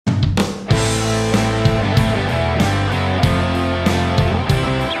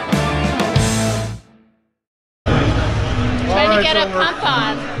a pump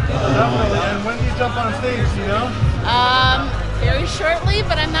on. Definitely. And when do you jump on stage, do you know? Very shortly,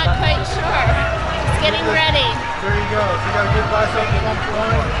 but I'm not quite sure. Just getting ready. There you go. So you got a good bicep pump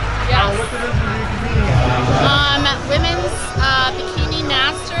going. Yes. What division are you competing in? Women's Bikini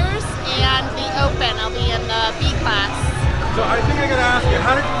Masters and the Open. I'll be in the B class. So I think I gotta ask you,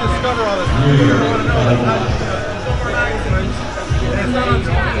 how did you discover all this? I want to know, like, how did you, it's over an accident, and it's not on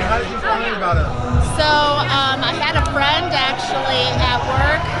TV. How did you find out about it? So I had a friend actually at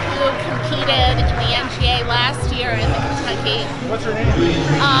work who competed in the NGA last year in Kentucky. What's her name?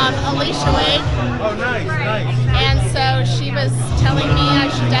 Alicia Wade. Oh, nice, nice. And so she was telling me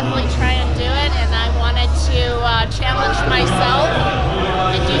I should definitely try and do it, and I wanted to challenge myself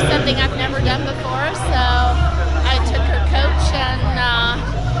and do something I've never done before. So I took her coach and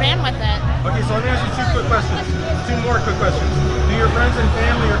ran with it. Okay, so let me ask you two more quick questions. Do your friends and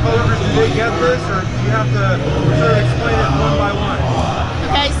family or coworkers, do they get this, or do you have to sort of explain it one by one?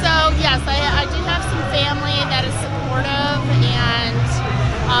 Okay, so yes, I do have some family that is supportive, and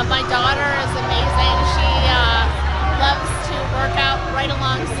my daughter is amazing. She loves to work out right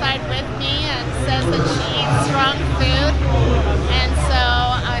alongside with me and says that she eats strong food, and so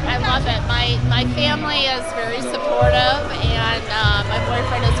I love it. My family is very supportive, and my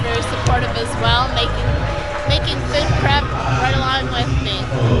boyfriend is very supportive as well, making food prep right along with me.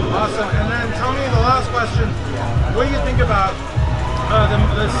 Awesome. And then tell me the last question. What do you think about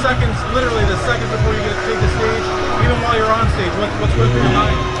the seconds, literally the seconds before you get to take the stage, even while you're on stage? What's going through your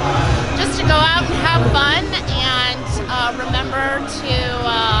mind? Just to go out and have fun and remember to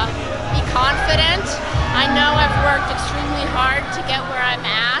be confident. I know I've worked extremely hard to get where I'm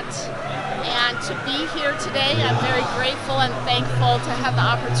at, and to be here today, I'm very grateful and thankful to have the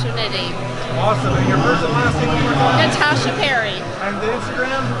opportunity. Awesome. And your first and last name one more time? Natasha Perry. And the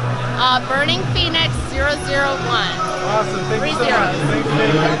Instagram? Burning Phoenix 001. Awesome. Thank you so much.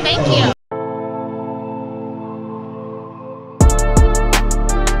 Thank you.